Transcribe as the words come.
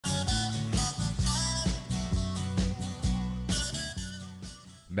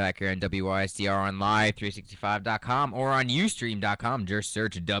Back here on WICR on live365.com or on Ustream.com. Just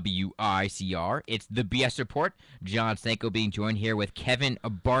search WICR. It's the BS Report. Jon Stanko being joined here with Kevin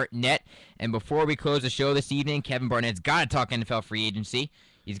Bartnett. And before we close the show this evening, Kevin Bartnett's got to talk NFL free agency.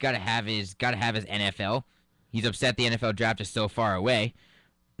 He's got to have his NFL. He's upset the NFL draft is so far away.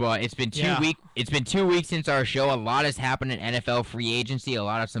 But it's been 2 weeks. It's been 2 weeks since our show. A lot has happened in NFL free agency. A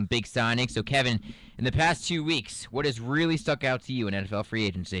lot of some big signings. So, Kevin, in the past 2 weeks, what has really stuck out to you in NFL free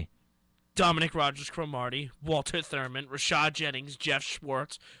agency? Dominic Rodgers-Cromartie, Walter Thurman, Rashad Jennings, Jeff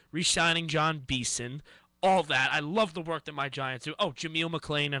Schwartz, re-signing John Beeson, all that. I love the work that my Giants do. Oh, Jameel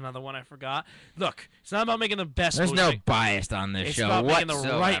McClain, another one I forgot. Look, it's not about making the best moves. There's no bias on this show whatsoever. It's about making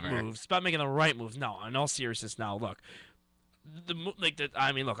the right whatsoever. moves. It's about making the right moves. No, in all seriousness now, look. Look,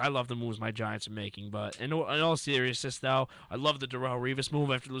 I love the moves my Giants are making, but in all seriousness, though, I love the Darrelle Revis move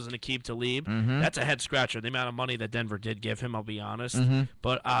after losing to Aqib Talib. That's a head scratcher. The amount of money that Denver did give him, I'll be honest.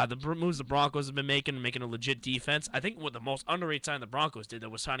 But the moves the Broncos have been making a legit defense. I think what the most underrated sign the Broncos did, though,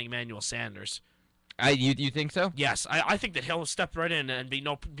 was signing Emmanuel Sanders. You think so? Yes, I think that he'll step right in and be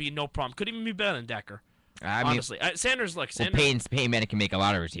no problem. Could even be better than Decker. Honestly, Sanders, Peyton Manning can make a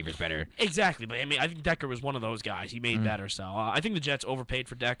lot of receivers better. Exactly, but I think Decker was one of those guys. He made better, so I think the Jets overpaid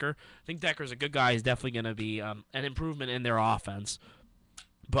for Decker. I think Decker's a good guy. He's definitely going to be an improvement in their offense.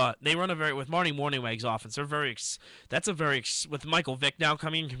 But they run with Marty Morningweg's offense. With Michael Vick now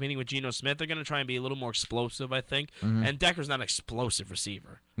competing with Geno Smith, they're going to try and be a little more explosive, I think. And Decker's not an explosive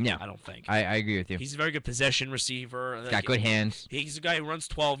receiver. No, I don't think. I agree with you. He's a very good possession receiver. He's got good hands. He's a guy who runs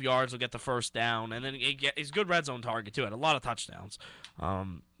 12 yards, will get the first down, and then he's a good red zone target too. Had a lot of touchdowns.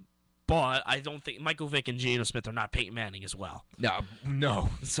 But I don't think Michael Vick and Geno Smith are not Peyton Manning as well. No.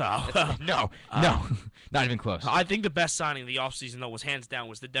 So no, not even close. I think the best signing of the offseason, though, was hands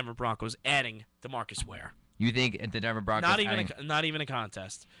down the Denver Broncos adding DeMarcus Ware. You think the Denver Broncos not even a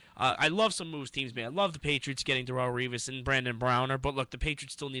contest. I love some moves teams made. I love the Patriots getting Darrelle Revis and Brandon Browner, but look, the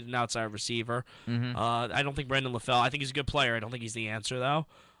Patriots still need an outside receiver. I don't think Brandon LaFell. I think he's a good player. I don't think he's the answer though.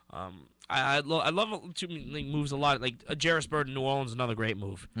 I love two moves a lot. Like Jarris Bird in New Orleans, another great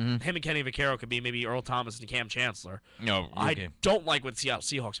move. Him and Kenny Vaccaro could be maybe Earl Thomas and Cam Chancellor. No, I don't like what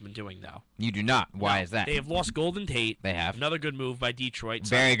Seahawks have been doing though. You do not. Why is that? They have lost Golden Tate. They have. Another good move by Detroit.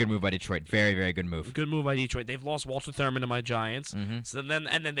 Very good move by Detroit. Very, very good move. Good move by Detroit. They've lost Walter Thurman to my Giants. So then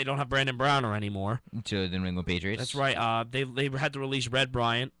they don't have Brandon Browner anymore. To the New England Patriots. That's right. They had to release Red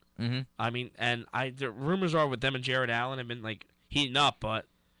Bryant. The rumors are with them and Jared Allen have been heating up, but.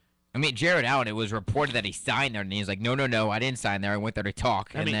 Jared Allen, it was reported that he signed there, and he's like, no, I didn't sign there. I went there to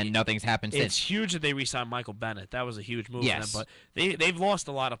talk, and then nothing's happened since. It's huge that they re-signed Michael Bennett. That was a huge move yes. for them, but they've lost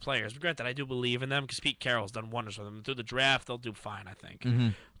a lot of players. But granted, I do believe in them because Pete Carroll's done wonders for them. Through the draft, they'll do fine, I think.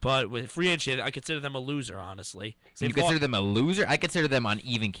 But with free agency, I consider them a loser, honestly. You consider them a loser? I consider them on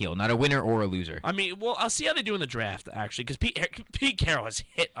even keel, not a winner or a loser. I'll see how they do in the draft, actually, because Pete Carroll has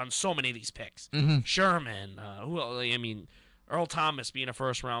hit on so many of these picks. Sherman, Earl Thomas being a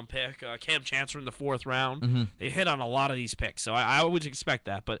first-round pick, Cam Chancellor in the fourth round. They hit on a lot of these picks, so I would expect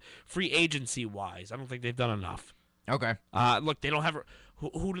that. But free agency-wise, I don't think they've done enough. Okay. Look, they don't have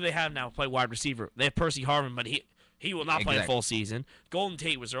who do they have now play wide receiver? They have Percy Harvin, but he will not play a full season. Golden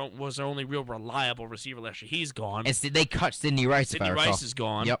Tate was their only real reliable receiver last year. He's gone. And they cut Sidney Rice. Sidney Rice is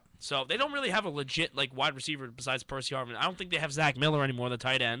gone. Yep. So they don't really have a legit wide receiver besides Percy Harvin. I don't think they have Zach Miller anymore, the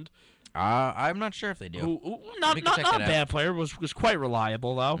tight end. I'm not sure if they do. Who not a bad player, was quite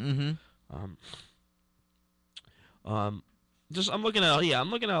reliable though. I'm looking at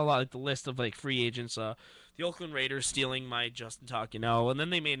a lot the list of free agents. The Oakland Raiders stealing my Justin Tuck, and then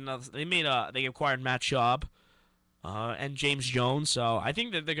they acquired Matt Schaub. And James Jones, so I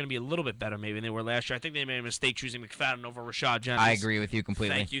think that they're going to be a little bit better maybe than they were last year. I think they made a mistake choosing McFadden over Rashad Jennings. I agree with you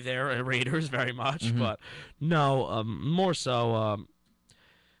completely. Thank you there, Raiders, very much. But no, more so,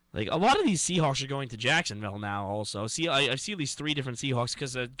 a lot of these Seahawks are going to Jacksonville now also. I see at least 3 different Seahawks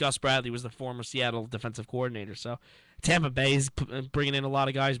because Gus Bradley was the former Seattle defensive coordinator, so Tampa Bay is bringing in a lot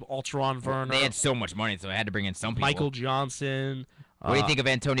of guys, Alteron Werner. They had so much money, so they had to bring in some people. Michael Johnson. What do you think of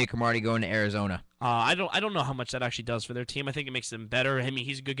Antonio Cromartie going to Arizona? I don't know how much that actually does for their team. I think it makes them better.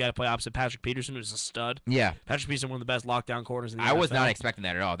 He's a good guy to play opposite Patrick Peterson, who's a stud. Yeah. Patrick Peterson, one of the best lockdown corners in the NFL. I was not expecting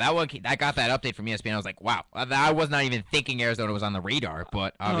that at all. I got that update from ESPN. I was like, wow. I was not even thinking Arizona was on the radar,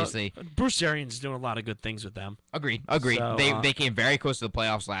 but obviously. Bruce Arians is doing a lot of good things with them. Agreed. So, they came very close to the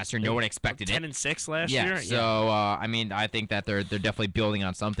playoffs last year. No one expected 10-6 last year. So, I think that they're definitely building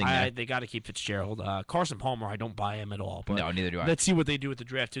on something there. They got to keep Fitzgerald. Carson Palmer, I don't buy him at all. But no, neither do I. Let's see what they do with the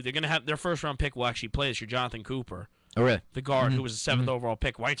draft, too. They're going to have their first-round pick will actually play this year, Jonathan Cooper. Oh, really? The guard who was the 7th overall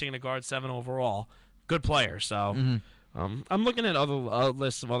pick. Why are you taking a guard 7 overall? Good player. So I'm looking at other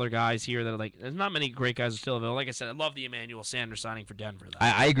lists of other guys here that are like, there's not many great guys still available. Like I said, I love the Emmanuel Sanders signing for Denver, though.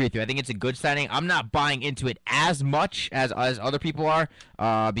 I agree with you. I think it's a good signing. I'm not buying into it as much as other people are,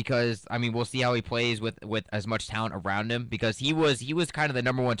 because I mean we'll see how he plays with as much talent around him. Because he was kind of the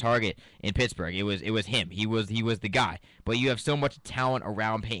number one target in Pittsburgh. It was him. He was the guy. But you have so much talent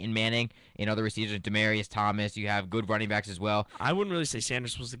around Peyton Manning and other receivers, Demaryius Thomas. You have good running backs as well. I wouldn't really say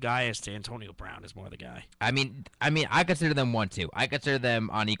Sanders was the guy. As to Antonio Brown is more the guy. I mean, I consider them one too. I consider them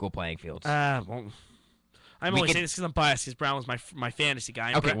on equal playing fields. Well, I'm only saying this because I'm biased. Because Brown was my fantasy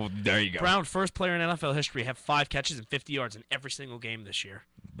guy. Okay, well there you go. Brown, first player in NFL history, have 5 catches and 50 yards in every single game this year.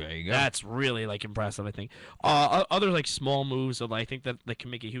 There you go. That's really impressive. I think. Other small moves that I think that can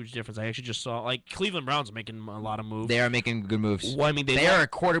make a huge difference. I actually just saw Cleveland Browns making a lot of moves. They are making good moves. Well, I mean, they are a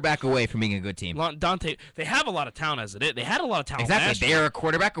quarterback away from being a good team. Dante, they have a lot of talent as it is. They had a lot of talent. Exactly. They are a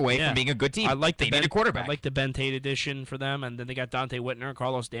quarterback away from being a good team. I like they need a quarterback. I like the Ben Tate addition for them, and then they got Dante Whitner and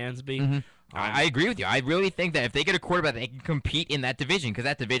Carlos Dansby. Mm-hmm. I agree with you. I really think that if they get a quarterback, they can compete in that division because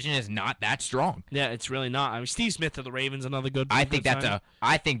that division is not that strong. Yeah, it's really not. I mean, Steve Smith to the Ravens, another good. I think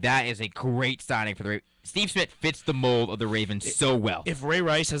that is a great signing for the Ravens. Steve Smith fits the mold of the Ravens so well. If Ray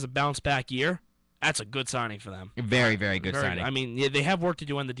Rice has a bounce back year, that's a good signing for them. Very, very good signing. I mean, they have work to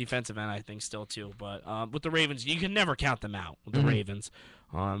do on the defensive end, I think, still too. But with the Ravens, you can never count them out. With the Ravens.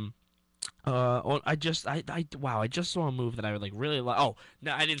 I just saw a move that I would really like. Oh,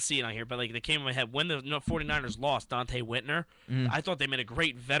 no, I didn't see it on here, but they came in my head when the 49ers lost Dante Whitner. I thought they made a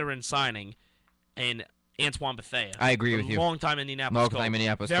great veteran signing, and Antoine Bethea. I agree with you. Long-time Indianapolis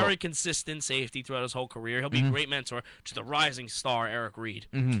Colts. Very Colt. Consistent safety throughout his whole career. He'll be a great mentor to the rising star Eric Reed.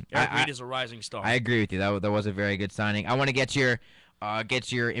 Eric Reed is a rising star. I agree with you. That was a very good signing. I want to get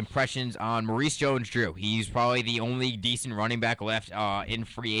your impressions on Maurice Jones-Drew. He's probably the only decent running back left in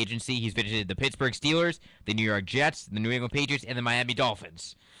free agency. He's visited the Pittsburgh Steelers, the New York Jets, the New England Patriots, and the Miami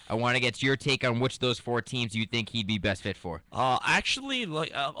Dolphins. I want to get your take on which of those 4 teams you think he'd be best fit for. Actually,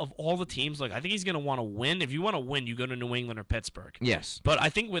 of all the teams, I think he's going to want to win. If you want to win, you go to New England or Pittsburgh. Yes. But I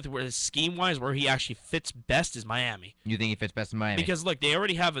think with scheme-wise, where he actually fits best is Miami. You think he fits best in Miami? Because, they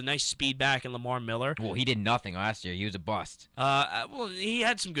already have a nice speed back in Lamar Miller. Well, he did nothing last year. He was a bust. Well, he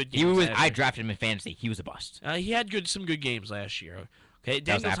had some good games. I drafted him in fantasy. He was a bust. He had some good games last year. Okay,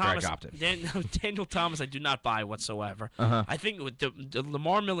 Daniel Thomas. Daniel Thomas, I do not buy whatsoever. Uh-huh. I think with the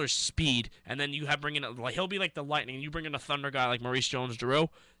Lamar Miller's speed, and then you have he'll be like the Lightning, and you bring in a Thunder guy like Maurice Jones-Drew.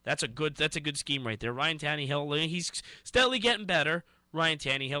 That's a good scheme right there. Ryan Tannehill, he's steadily getting better. Ryan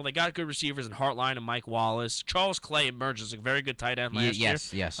Tannehill, they got good receivers in Hartline and Mike Wallace. Charles Clay emerges a very good tight end last year.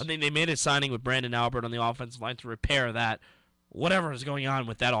 Yes. I think they made a signing with Brandon Albert on the offensive line to repair that. Whatever is going on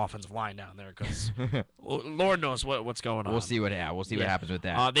with that offensive line down there, because Lord knows what's going on. We'll see what happens with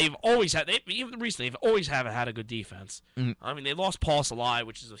that. They've always had, even recently, they've always had a good defense. Mm-hmm. I mean, they lost Paul Salai,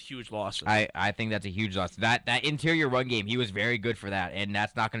 which is a huge loss for them. I think that's a huge loss. That interior run game, he was very good for that, and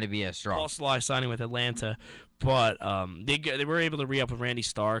that's not going to be as strong. Paul Salai signing with Atlanta. But they were able to re-up with Randy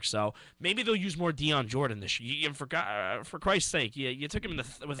Stark, so maybe they'll use more Deion Jordan this year. For Christ's sake, you took him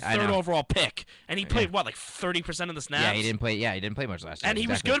with a third overall pick, and he played 30% of the snaps. Yeah, he didn't play much last year. And he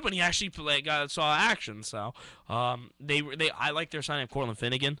was good when he actually saw action. So I like their signing of Cortland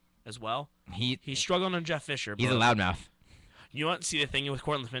Finnegan as well. He's struggling on Jeff Fisher. He's a loudmouth. You want to see the thing with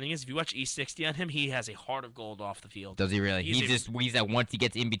Cortland Finnegan is if you watch E60 on him, he has a heart of gold off the field. Does he really? He's that once he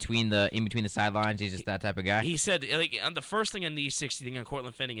gets in between the sidelines, he's just that type of guy. He said on the first thing on the E60 thing on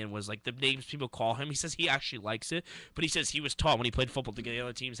Cortland Finnegan was the names people call him. He says he actually likes it, but he says he was taught when he played football to get the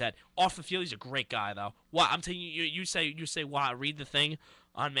other teams had off the field. He's a great guy though. Wow, I'm telling you, you say wow, read the thing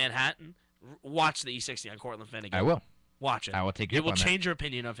on Manhattan, watch the E60 on Cortland Finnegan. I will. Watch it. I will take you up on that. It will change your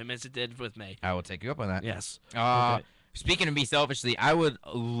opinion of him as it did with me. I will take you up on that. Yes. Okay. Speaking of me selfishly, I would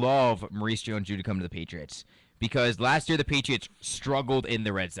love Maurice Jones-Drew to come to the Patriots because last year the Patriots struggled in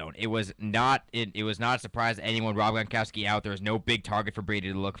the red zone. It was not a surprise to anyone. Rob Gronkowski out. There was no big target for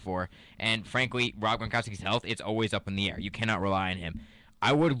Brady to look for, and frankly, Rob Gronkowski's health, it's always up in the air. You cannot rely on him.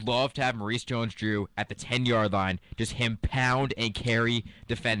 I would love to have Maurice Jones-Drew at the 10-yard line, just him pound and carry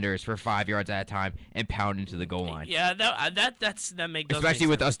defenders for 5 yards at a time and pound into the goal line. Yeah, that makes especially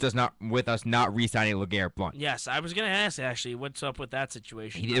with us not re-signing LeGarrette Blount. Yes, I was gonna ask actually, what's up with that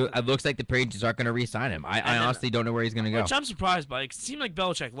situation? It looks like the Patriots aren't going to re-sign him. I honestly don't know where he's going to go. Which I'm surprised by. It seemed like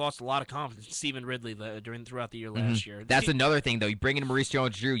Belichick lost a lot of confidence in Stephen Ridley throughout the year last year. That's another thing though. You bring in Maurice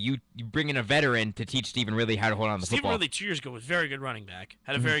Jones-Drew, you bring in a veteran to teach Stephen Ridley how to hold on to the football. Stephen Ridley 2 years ago was very good running back.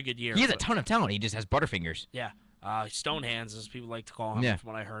 Had a very good year. He has a ton of talent. He just has butterfingers. Yeah. Stonehands, as people like to call him,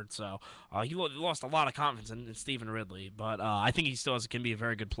 from what I heard. So he lost a lot of confidence in Stephen Ridley, but I think he still can be a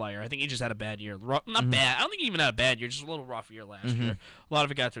very good player. I think he just had a bad year. Not bad. I don't think he even had a bad year, just a little rough year last year. A lot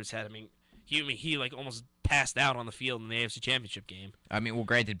of it got through his head. I mean, he like almost passed out on the field in the AFC Championship game. I mean, well,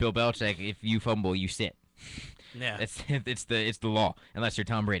 granted, Bill Belichick, if you fumble, you sit. Yeah, it's the law, unless you're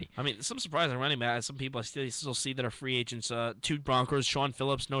Tom Brady. I mean, some surprising running back. Some people I still see that are free agents. 2 Broncos: Sean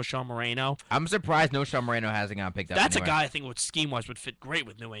Phillips, no Sean Moreno. I'm surprised no Sean Moreno hasn't gotten picked up. That's anywhere. a guy I think scheme-wise would fit great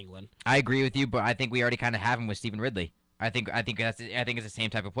with New England. I agree with you, but I think we already kind of have him with Stephen Ridley. I think it's the same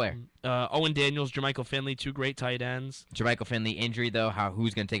type of player. Owen Daniels, Jermichael Finley, 2 great tight ends. Jermichael Finley injury though,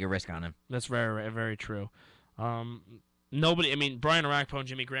 who's going to take a risk on him? That's very very true. Nobody. I mean, Brian Orakpo and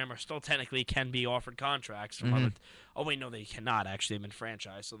Jimmy Graham are still technically can be offered contracts from other. Oh wait, no, they cannot actually. They've been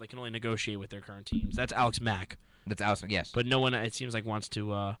franchised, so they can only negotiate with their current teams. That's Alex Mack. That's Alex. Yes, but no one. It seems like wants to.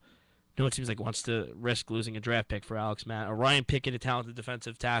 No one seems like wants to risk losing a draft pick for Alex Mack. Ryan Pickett, a talented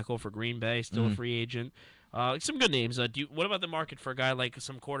defensive tackle for Green Bay, still a free agent. Some good names. What about the market for a guy like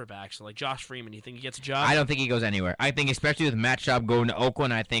some quarterbacks, like Josh Freeman? Do you think he gets a job? I don't think he goes anywhere. I think, especially with Matt Schaub going to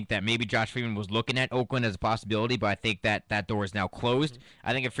Oakland, I think that maybe Josh Freeman was looking at Oakland as a possibility, but I think that door is now closed.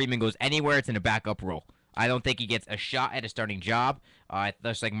 I think if Freeman goes anywhere, it's in a backup role. I don't think he gets a shot at a starting job.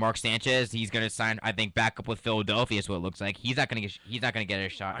 Just like Mark Sanchez, he's going to sign, I think, back up with Philadelphia is what it looks like. He's not going to get a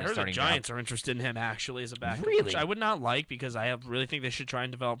shot at a starting job. I heard the Giants are interested in him actually as a backup, really? Which I would not like because I really think they should try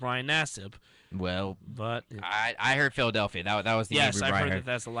and develop Ryan Nassib. Well, but I heard Philadelphia. That was the yes, I've heard that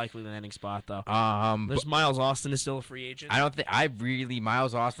that's the likely landing spot though. There's Miles Austin is still a free agent.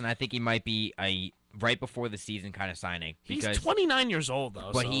 Miles Austin. I think he might be a right before the season kind of signing. He's 29 years old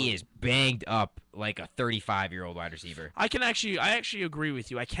though, but he is banged up like a 35-year-old wide receiver. I actually agree with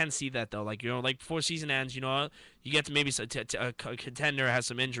you. I can see that though. Like before season ends, you get to maybe a contender has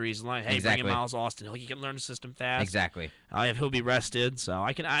some injuries. Like, hey, exactly. Bring in Miles Austin. He can learn the system fast. Exactly. He'll be rested. So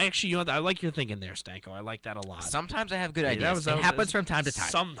I like your thinking there, Stanko. I like that a lot. Sometimes I have good ideas. It happens from time to time.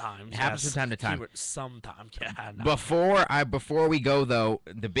 Sometimes. It happens from time to time. Sometimes. Yeah. No. Before we go though,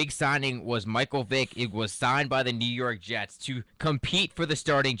 the big signing was Michael Vick. It was signed by the New York Jets to compete for the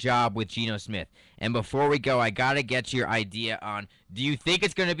starting job with Geno Smith. And before we go, I gotta get your idea on: do you think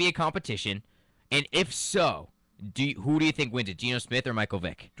it's going to be a competition? And if so, who do you think wins it, Geno Smith or Michael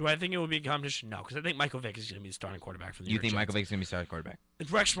Vick? Do I think it will be a competition? No, because I think Michael Vick is going to be the starting quarterback for the New York Jets. You think Michael Vick is going to be starting quarterback?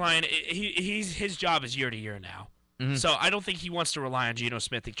 Rex Ryan, his job is year to year now. So I don't think he wants to rely on Geno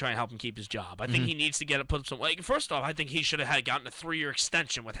Smith to try and help him keep his job. I think he needs to put some. First off, I think he should have gotten a 3-year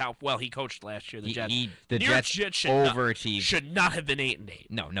extension with how well he coached last year. The Jets, the Jets overachieved. Should not have been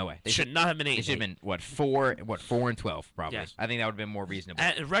 8-8. No way. They should not have been 8-8. They should have been 4-12 probably. Yes. I think that would have been more reasonable.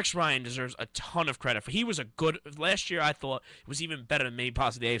 And Rex Ryan deserves a ton of credit for. He was a good last year. I thought it was even better than maybe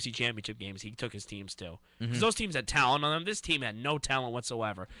possibly the AFC Championship games. He took his teams to because those teams had talent on them. This team had no talent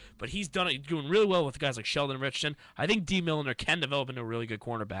whatsoever. But he's doing really well with guys like Sheldon Richardson. I think D. Milliner can develop into a really good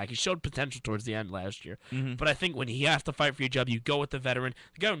cornerback. He showed potential towards the end last year. But I think when he has to fight for your job, you go with the veteran.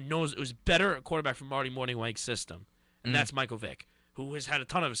 The guy who knows it was better a quarterback from Marty Morningweg's system. And that's Michael Vick, who has had a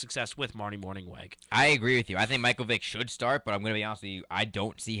ton of success with Marty Morningweg. I agree with you. I think Michael Vick should start, but I'm going to be honest with you. I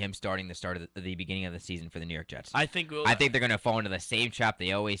don't see him starting the beginning of the season for the New York Jets. I think they're going to fall into the same trap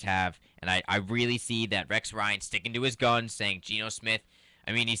they always have. And I really see that Rex Ryan sticking to his guns, saying Geno Smith.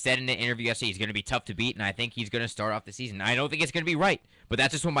 I mean, he said in the interview yesterday he's going to be tough to beat, and I think he's going to start off the season. I don't think it's going to be right, but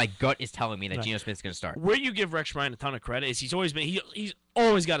that's just what my gut is telling me that Geno Smith's going to start. Where you give Rex Ryan a ton of credit is he's always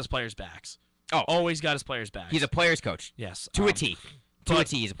got his players' backs. Oh, always got his players' backs. He's a player's coach. Yes, to a T. To a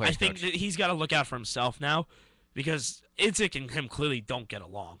T, he's a player's coach. I think that he's got to look out for himself now, because Idzik and him clearly don't get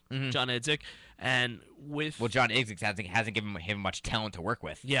along. John Idzik, and John Idzik hasn't given him much talent to work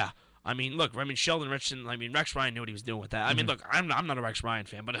with. Yeah. I mean, look. I mean, Sheldon Richardson. I mean, Rex Ryan knew what he was doing with that. I mean, look. I'm not a Rex Ryan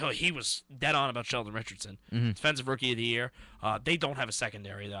fan, but he was dead on about Sheldon Richardson, Defensive Rookie of the Year. They don't have a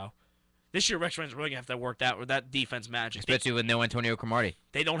secondary though. This year, Rex Ryan's really gonna have to work that defense magic. Especially with no Antonio Cromartie.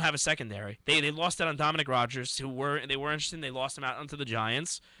 They don't have a secondary. They lost out on Dominic Rodgers, they were interested. They lost him out onto the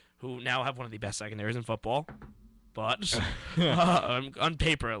Giants, who now have one of the best secondaries in football. But on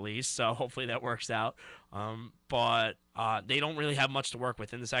paper at least, so hopefully that works out. But they don't really have much to work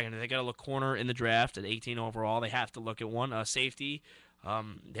with in the secondary. They got to look corner in the draft at 18 overall. They have to look at one safety.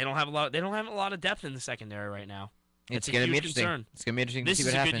 They don't have a lot of depth in the secondary right now. It's going to be interesting. Concern. It's going to be interesting to see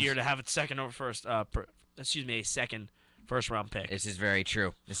what happens. This is a good year to have a second first-round pick. This is very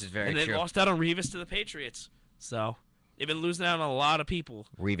true. And they lost out on Revis to the Patriots, so they've been losing out on a lot of people.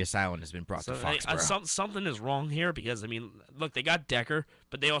 Revis Island has been brought to Foxborough. Something is wrong here because, I mean, look, they got Decker,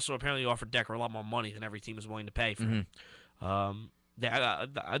 but they also apparently offered Decker a lot more money than every team is willing to pay for him.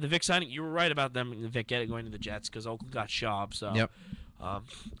 The Vick signing, you were right about them. The Vick going to the Jets because Oakland got Schaub. So Yep.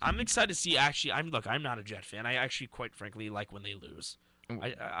 I'm excited to see. Actually, I'm not a Jet fan. I actually, quite frankly, like when they lose.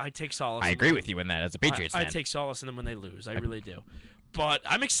 I take solace. I agree with you in that as a Patriots fan. I take solace in them when they lose. I really do. But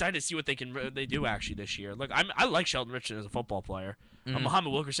I'm excited to see what they do actually this year. Look, I like Sheldon Richardson as a football player.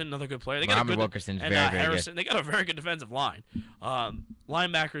 Muhammad Wilkerson, another good player. They got Muhammad Wilkerson's very Harrison, good. They got a very good defensive line.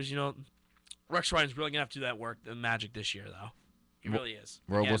 Linebackers, Rex Ryan's really gonna have to do that work. The Magic this year, though. He really is.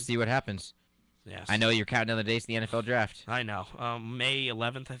 We'll see what happens. Yes. I know you're counting down the days to the NFL draft. I know. May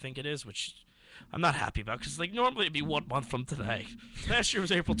 11th, I think it is, which I'm not happy about because normally it'd be 1 month from today. Last year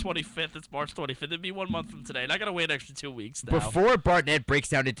was April 25th. It's March 25th. It'd be 1 month from today, and I gotta wait an extra 2 weeks now. Before Bartnett breaks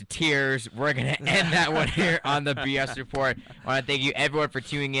down into tears, we're gonna end that one here on the BS Report. I want to thank you everyone for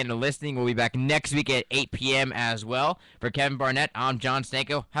tuning in and listening. We'll be back next week at 8 p.m. as well. For Kevin Bartnett, I'm Jon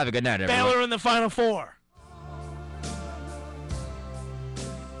Stanko. Have a good night, everyone. Baylor in the Final Four.